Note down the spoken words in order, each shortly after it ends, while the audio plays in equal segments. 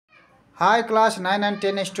Hi class 9 and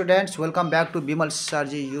 10 students, welcome back to Bimal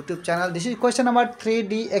Sarji YouTube channel. This is question number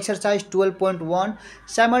 3D exercise 12.1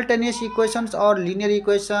 simultaneous equations or linear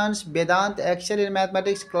equations Vedanta Excel in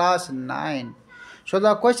mathematics class 9. So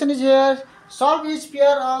the question is here, solve each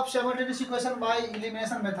pair of simultaneous equation by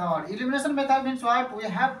elimination method. Elimination method means what? We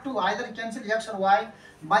have to either cancel x or y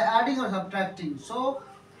by adding or subtracting. So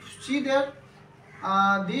see there,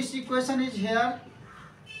 this equation is here.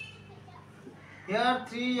 Here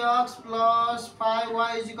 3x plus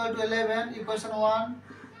 5y is equal to 11, equation 1,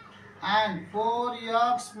 and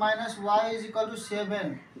 4x minus y is equal to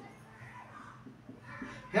 7.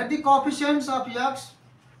 Here the coefficients of x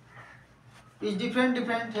is different,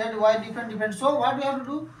 here y different. So what we have to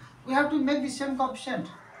do? We have to make the same coefficient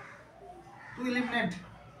to eliminate.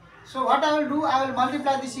 So what I will do? I will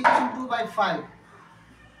multiply this equation 2 by 5.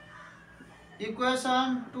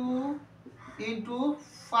 Equation 2 into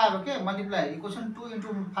 5, okay, multiply. Equation 2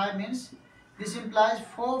 into 5 means this implies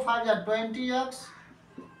 4 5 are 20x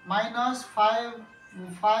minus 5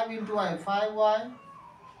 into y, 5y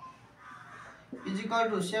is equal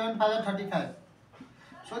to 7 5 are 35.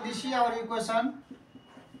 So this is our equation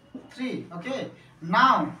 3, okay.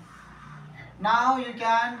 Now you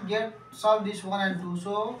can solve this 1 and 2.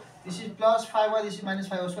 So this is plus 5y, this is minus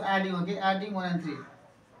 5y. So adding, okay, adding 1 and 3.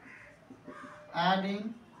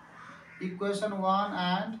 Adding equation 1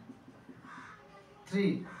 and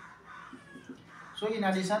 3. So in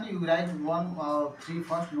addition you write 1 or 3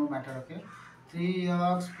 first, no matter, okay.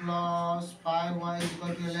 3x plus 5y is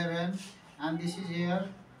equal to 11, and this is here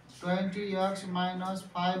 20x minus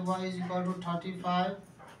 5y is equal to 35.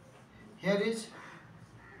 Here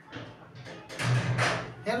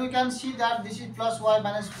we can see that this is plus y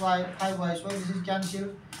minus y, 5y, so this is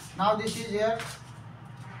cancelled. Now this is here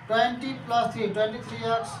 20 plus 3,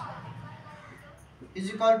 23x is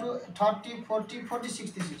equal to 30, 40,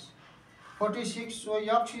 46, this is 46, so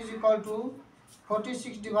x is equal to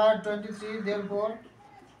 46 divided 23, therefore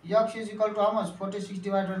x is equal to how much? 46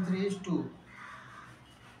 divided 23 is 2.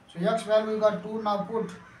 So x value we got 2, now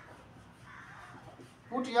put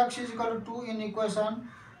x is equal to 2 in equation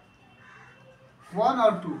 1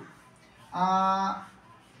 or 2.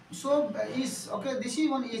 So is, okay, this is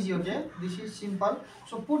one easy, okay, this is simple.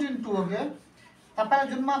 So put in 2, okay.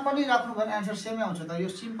 तपाईले जुनमा पनि राख्नु भने answer सेमै आउँछ त यो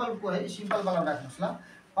simple को है simple वाला राख्नुस् ल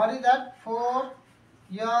what is that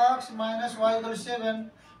 4x minus y equal to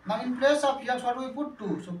 7. Now in place of x what we put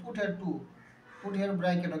 2, so put here 2, put here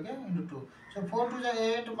bracket, okay, into 2. So 4 to the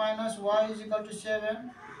 8 minus y is equal to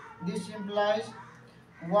 7. This implies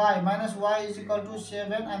y minus y is equal to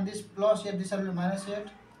 7, and this plus here, this will be minus 8.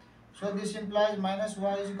 So this implies minus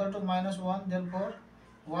y is equal to minus 1, therefore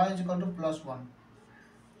y is equal to plus 1.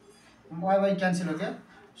 Y cancel, okay.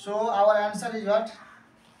 So our answer is what?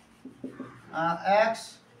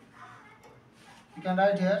 X, you can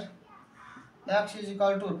write here x is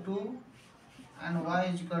equal to 2 and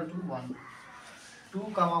y is equal to 1. 2,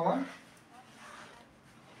 1.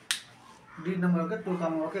 D number, okay, 2,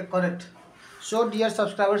 1, okay, correct. So dear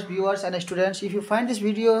subscribers, viewers and students, if you find this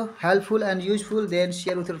video helpful and useful, then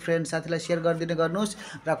share with your friends. साथीलाई share गरिदिने गर्नुस्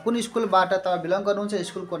र कुन स्कुलबाट तपाईं belong गर्नुहुन्छ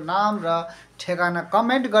स्कुलको नाम र ठेगाना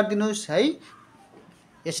कमेन्ट गरिदिनुस् है।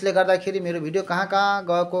 यसले गर्दाखेरि मेरो भिडियो कहाँ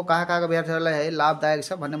गएको, कहाँ विद्यार्थीहरुलाई है लाभदायक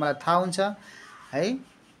छ भन्ने मलाई थाहा हुन्छ है।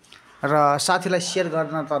 र साथीलाई शेयर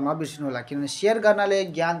गर्न त नबिर्सिनु होला, किनभने शेयर गर्नाले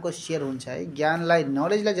ज्ञानको शेयर हुन्छ है। ज्ञानलाई,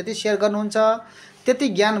 नलेजलाई जति शेयर गर्नुहुन्छ त्यति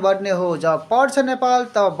ज्ञान बढ्ने हो। जब पढ्छ नेपाल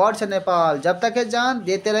तब बढ्छ नेपाल। जब तक है जान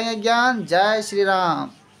देते रहेंगे ज्ञान। जय श्री राम।